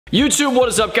YouTube, what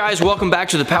is up guys? Welcome back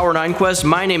to the Power 9 Quest.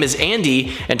 My name is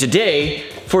Andy, and today,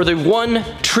 for the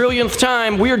 1,000,000,000th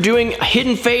time, we are doing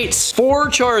Hidden Fates, 4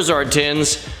 Charizard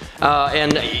tins.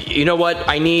 And you know what?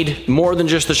 I need more than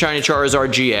just the Shiny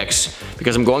Charizard GX,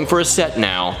 because I'm going for a set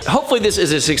now. Hopefully this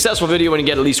is a successful video and you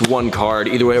get at least one card.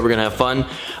 Either way, we're gonna have fun.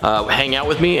 Hang out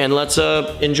with me and let's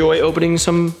enjoy opening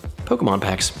some Pokemon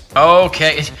packs.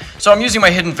 Okay, so I'm using my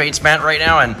Hidden Fates mat right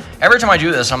now, and every time I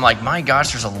do this, I'm like, my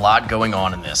gosh, there's a lot going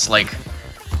on in this. Like,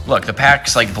 look, the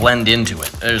packs like blend into it.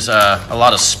 There's a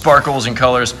lot of sparkles and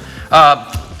colors.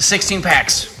 16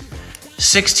 packs.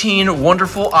 16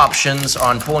 wonderful options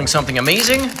on pulling something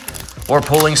amazing or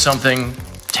pulling something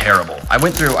terrible. I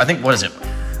went through, I think, what is it?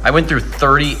 I went through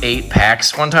 38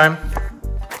 packs one time.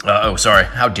 Oh, sorry,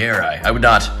 how dare I? I would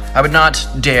not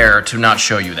dare to not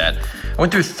show you that. I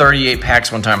went through 38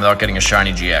 packs one time without getting a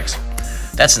shiny GX.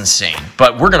 That's insane,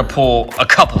 but we're gonna pull a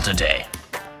couple today.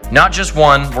 Not just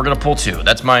one, we're gonna pull 2.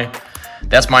 That's my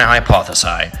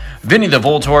hypothesis. Vinny the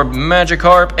Voltorb,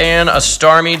 Magikarp, and a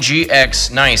Starmie GX.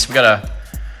 Nice. We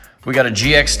got a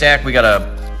GX stack. We got a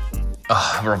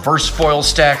reverse foil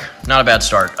stack. Not a bad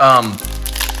start.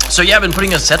 So yeah, I've been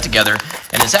putting a set together,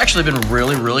 and it's actually been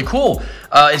really, really cool.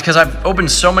 It's because I've opened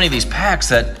so many of these packs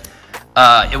that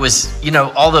it was, you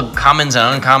know, all the commons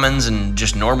and uncommons and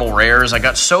just normal rares. I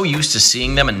got so used to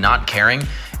seeing them and not caring.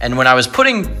 And when I was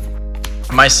putting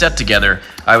my set together,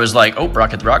 I was like, oh,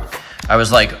 Rocket the Rock. I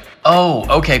was like, oh,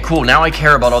 okay, cool. Now I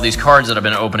care about all these cards that I've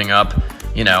been opening up.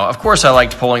 You know, of course I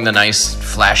liked pulling the nice,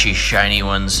 flashy, shiny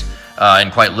ones,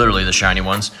 and quite literally the shiny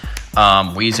ones.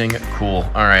 Wheezing, cool,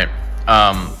 all right.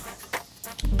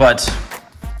 But,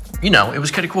 you know, it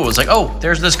was kind of cool. It was like, oh,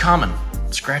 there's this common,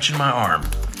 scratching my arm.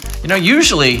 You know,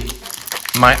 usually,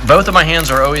 both of my hands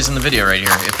are always in the video right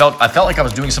here. I felt like I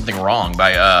was doing something wrong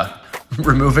by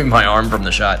removing my arm from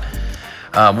the shot.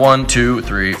 1, 2,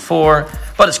 3, 4.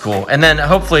 But it's cool. And then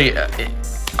hopefully,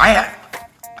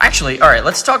 actually, all right,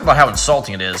 let's talk about how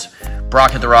insulting it is,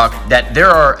 Rocket the Rock, that there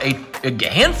are a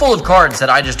handful of cards that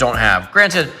I just don't have.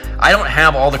 Granted, I don't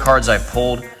have all the cards I've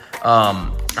pulled.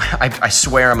 I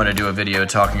swear I'm going to do a video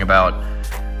talking about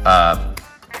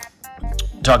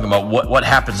what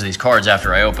happens to these cards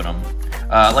after I open them.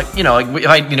 Like, you know, like if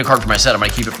I need a card for my set, I'm going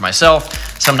to keep it for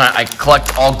myself. Sometimes I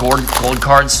collect all gold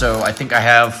cards, so I think I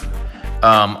have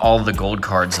all of the gold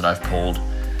cards that I've pulled.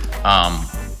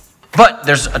 But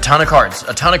there's a ton of cards.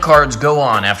 A ton of cards go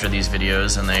on after these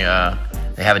videos, and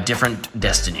they have a different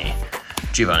destiny.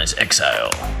 Giovanni's Exile.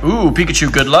 Ooh,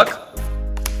 Pikachu, good luck.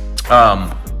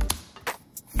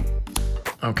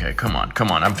 Okay, come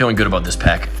on. I'm feeling good about this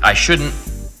pack. I shouldn't.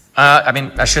 I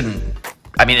mean,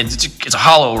 it's a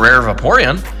hollow rare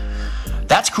Vaporeon.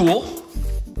 That's cool.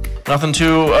 Nothing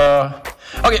too,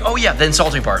 okay, oh yeah, the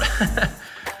insulting part.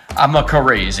 I'm a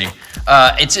crazy.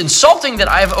 It's insulting that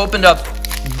I've opened up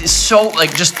just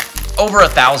over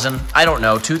 1,000, I don't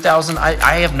know, 2,000,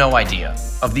 I have no idea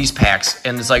of these packs,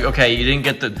 and it's like, okay, you didn't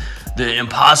get the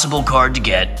impossible card to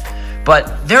get,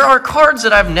 but there are cards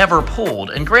that I've never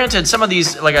pulled, and granted, some of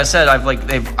these, like I said,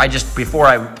 before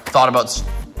I thought about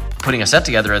putting a set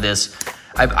together of this,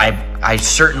 I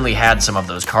certainly had some of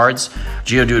those cards.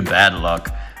 Geodude, bad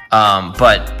luck,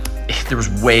 but there was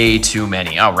way too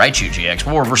many. I'll write you, GX.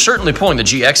 Well, we're certainly pulling the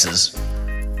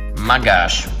GXs. My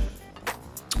gosh.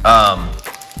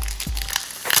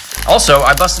 Also,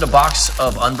 I busted a box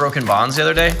of Unbroken Bonds the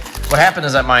other day. What happened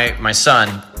is that my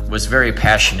son was very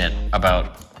passionate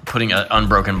about putting an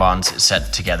Unbroken Bonds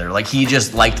set together. Like, he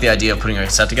just liked the idea of putting a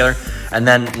set together. And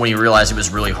then when he realized it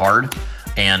was really hard,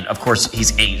 and of course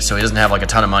he's 8, so he doesn't have like a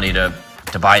ton of money to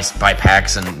buy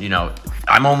packs, and you know,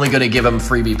 I'm only gonna give him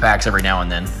freebie packs every now and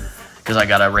then, because I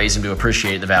gotta raise him to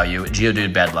appreciate the value.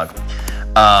 Geodude, bad luck.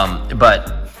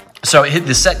 But so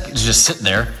the set is just sitting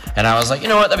there, and I was like, you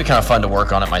know what, that'd be kind of fun to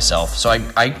work on it myself. So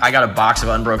I got a box of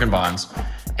Unbroken Bonds,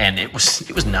 and it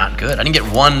was not good. I didn't get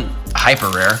one hyper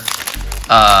rare,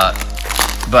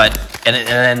 but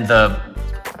then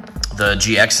the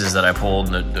GXs that I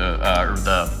pulled, and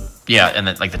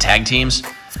the tag teams,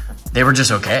 they were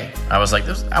just okay. I was like,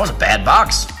 that was a bad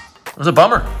box. It was a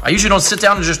bummer. I usually don't sit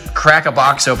down and just crack a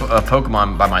box of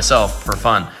Pokemon by myself for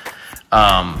fun.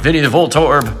 Vinny the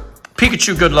Voltorb,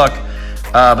 Pikachu, good luck.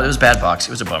 But it was a bad box.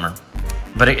 It was a bummer.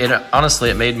 But honestly,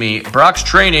 it made me, Brock's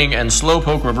Training and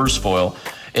Slowpoke Reverse Foil,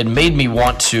 it made me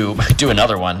want to do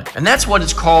another one. And that's what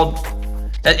it's called.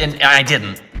 And I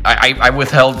didn't. I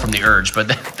withheld from the urge, but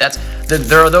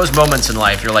there are those moments in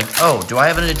life you're like, oh, do I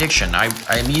have an addiction? I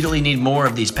immediately need more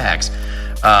of these packs.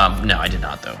 No, I did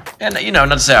not, though. And, you know,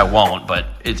 not to say I won't, but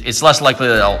it's less likely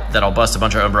that I'll bust a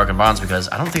bunch of Unbroken Bonds because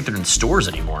I don't think they're in stores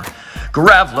anymore.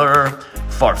 Graveler,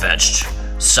 Farfetch'd,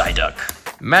 Psyduck.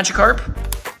 Magikarp.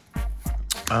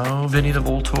 Oh, Vinny the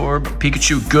Voltorb.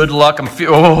 Pikachu, good luck.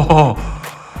 Oh,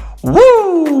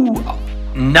 woo!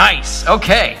 Nice.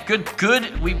 Okay, good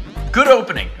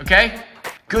opening, okay?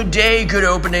 Good day, good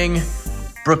opening.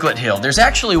 Brooklet Hill. There's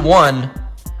actually one.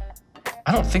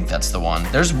 I don't think that's the one.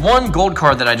 There's one gold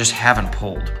card that I just haven't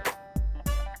pulled.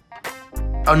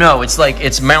 Oh no,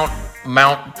 it's Mount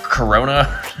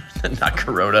Corona. Not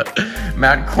Corona.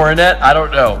 Mount Coronet? I don't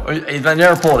know. I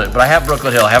never pulled it, but I have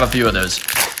Brooklet Hill. I have a few of those.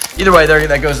 Either way, there,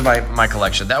 that goes to my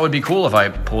collection. That would be cool if I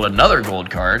pulled another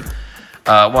gold card.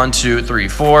 1, 2, 3,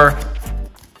 4.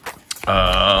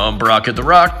 Brocket the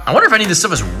Rock. I wonder if any of this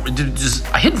stuff is just.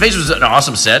 Hidden Fates was an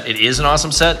awesome set. It is an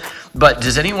awesome set. But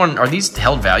does anyone, are these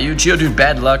held value? Geodude,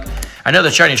 bad luck. I know the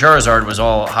shiny Charizard was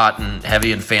all hot and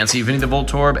heavy and fancy. Vinny the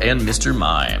Voltorb and Mr.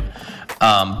 Mime.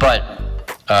 Man,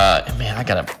 I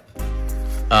gotta.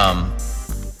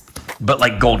 But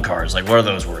like gold cards, like what are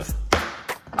those worth?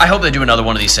 I hope they do another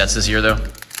one of these sets this year, though.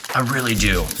 I really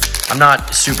do. I'm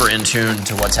not super in tune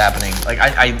to what's happening. Like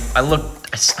I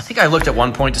think I looked at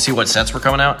one point to see what sets were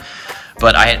coming out,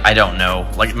 but I don't know.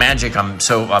 Like Magic, I'm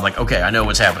like, okay, I know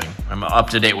what's happening. I'm up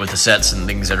to date with the sets and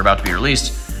things that are about to be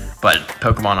released. But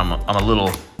Pokemon, I'm a little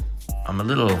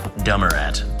dumber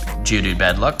at. Geodude,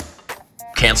 bad luck.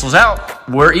 Cancels out.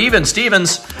 We're even,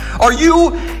 Stevens. Are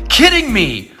you kidding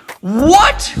me?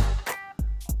 What?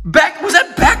 Was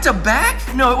that back to back?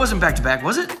 No, it wasn't back to back,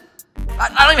 was it?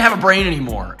 I don't even have a brain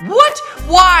anymore. What?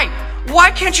 Why? Why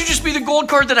can't you just be the gold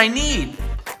card that I need?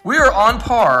 We are on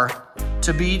par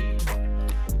to beat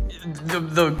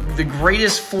the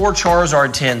greatest 4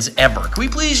 Charizard 10s ever. Can we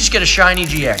please just get a shiny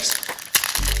GX?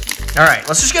 All right,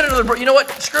 let's just get another. You know what?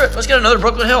 Screw it. Let's get another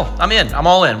Brooklet Hill. I'm in. I'm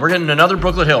all in. We're getting another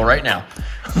Brooklet Hill right now.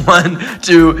 1,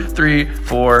 2, 3,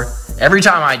 4. Every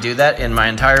time I do that in my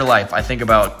entire life, I think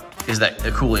about, is that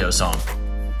a Coolio song?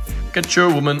 Get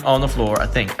your woman on the floor. I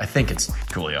think it's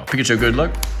Coolio. Pikachu, good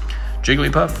luck.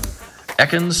 Jigglypuff.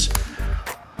 Ekans.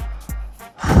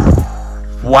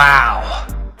 Wow.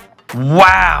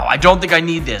 Wow. I don't think I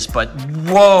need this, but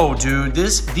whoa, dude.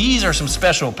 These are some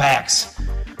special packs.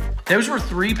 Those were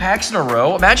 3 packs in a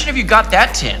row. Imagine if you got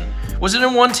that 10. Was it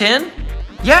in 110?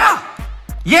 Yeah.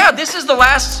 Yeah, this is the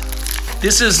last.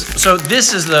 This is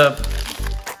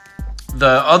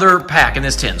the other pack in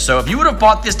this tin. So if you would have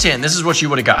bought this tin, this is what you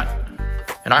would have got.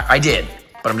 And I did,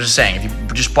 but I'm just saying, if you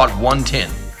just bought 1 tin.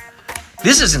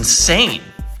 This is insane.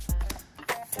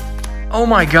 Oh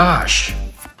my gosh.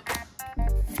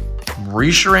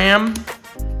 Reshiram.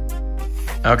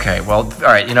 Okay, well, all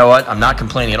right, you know what? I'm not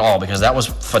complaining at all because that was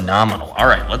phenomenal. All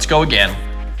right, let's go again.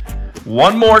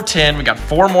 1 more tin. We got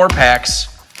 4 more packs.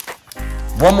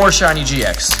 1 more shiny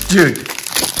GX. Dude,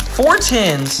 4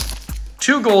 tins,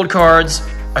 2 gold cards,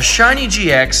 a shiny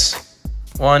GX.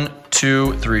 1,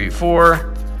 2, 3,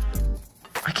 4.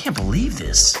 I can't believe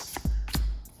this.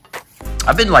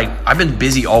 I've been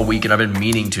busy all week and I've been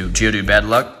meaning to. Geodude, bad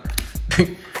luck.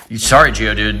 Sorry,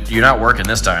 Geodude, you're not working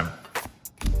this time.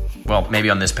 Well, maybe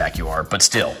on this pack you are, but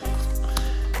still.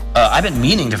 I've been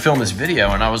meaning to film this video,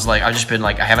 and I've just been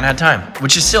like, I haven't had time,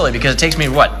 which is silly because it takes me,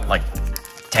 what, like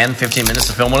 10, 15 minutes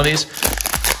to film one of these?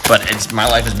 But my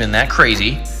life has been that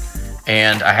crazy,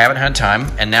 and I haven't had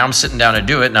time, and now I'm sitting down to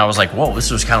do it, and I was like, whoa,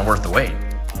 this was kind of worth the wait.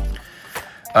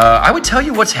 I would tell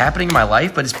you what's happening in my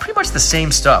life, but it's pretty much the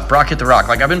same stuff. Brocket the Rock.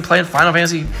 Like, I've been playing Final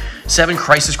Fantasy VII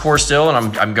Crisis Core still,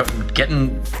 and I'm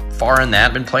getting far in that.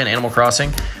 I've been playing Animal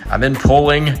Crossing. I've been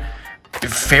pulling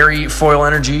Fairy Foil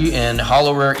Energy and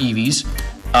Hollow Rare Eevees.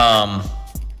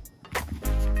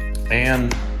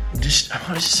 And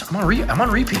I'm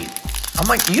on repeat. I'm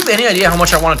like, do you have any idea how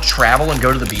much I want to travel and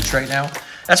go to the beach right now?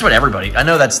 That's what everybody, I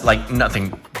know that's like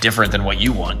nothing different than what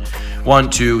you want. 1,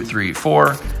 2, 3,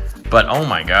 4. But oh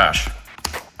my gosh,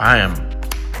 I'm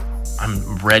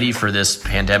ready for this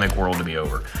pandemic world to be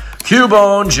over.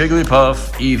 Cubone,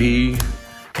 Jigglypuff, Eevee,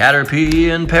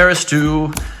 Caterpie, and Paris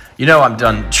 2. You know I'm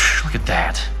done. Look at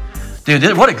that.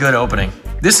 Dude, what a good opening.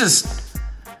 This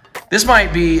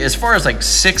might be, as far as like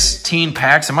 16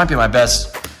 packs, it might be my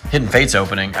best Hidden Fates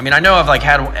opening. I mean, I know I've like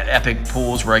had epic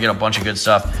pools where I get a bunch of good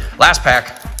stuff. Last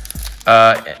pack.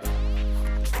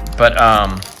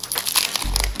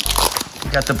 We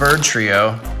got the Bird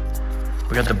Trio.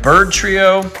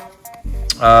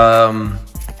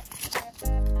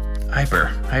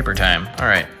 Hyper time. All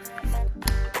right.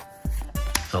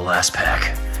 The last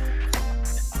pack.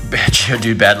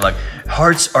 Dude, bad luck.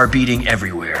 Hearts are beating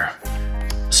everywhere.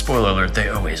 Spoiler alert, they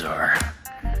always are.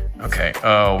 Okay.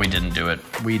 Oh, we didn't do it.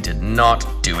 We did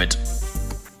not do it.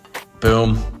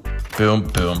 Boom. Boom,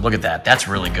 boom. Look at that. That's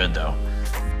really good, though.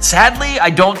 Sadly,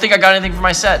 I don't think I got anything for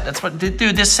my set. That's what, dude,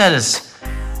 this set is,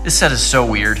 This set is so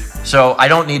weird. So I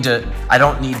don't need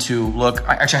to look.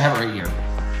 Actually, I have it right here.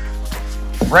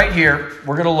 Right here,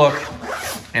 we're gonna look,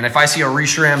 and if I see a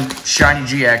Reshiram Shiny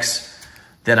GX,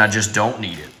 then I just don't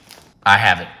need it. I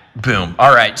have it. Boom.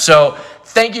 All right, so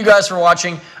thank you guys for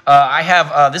watching. I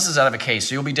have, this is out of a case,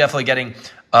 so you'll be definitely getting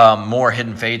more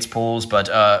Hidden Fates pulls,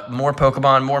 but more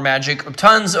Pokemon, more Magic,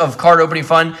 tons of card opening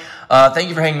fun. Thank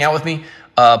you for hanging out with me.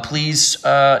 Please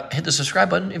hit the subscribe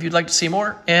button if you'd like to see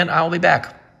more, and I'll be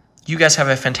back. You guys have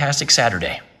a fantastic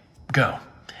Saturday. Go.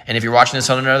 And if you're watching this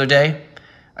on another day,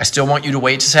 I still want you to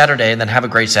wait to Saturday and then have a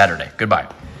great Saturday. Goodbye.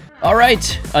 All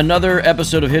right, another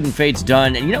episode of Hidden Fates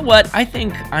done. And you know what? I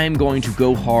think I'm going to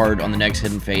go hard on the next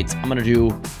Hidden Fates. I'm going to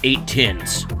do 8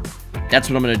 tins. That's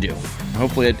what I'm going to do.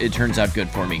 Hopefully it turns out good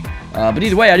for me. But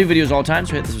either way, I do videos all the time,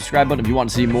 so hit the subscribe button if you want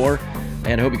to see more.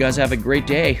 And I hope you guys have a great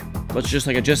day. But just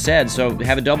like I just said, so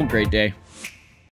have a double great day.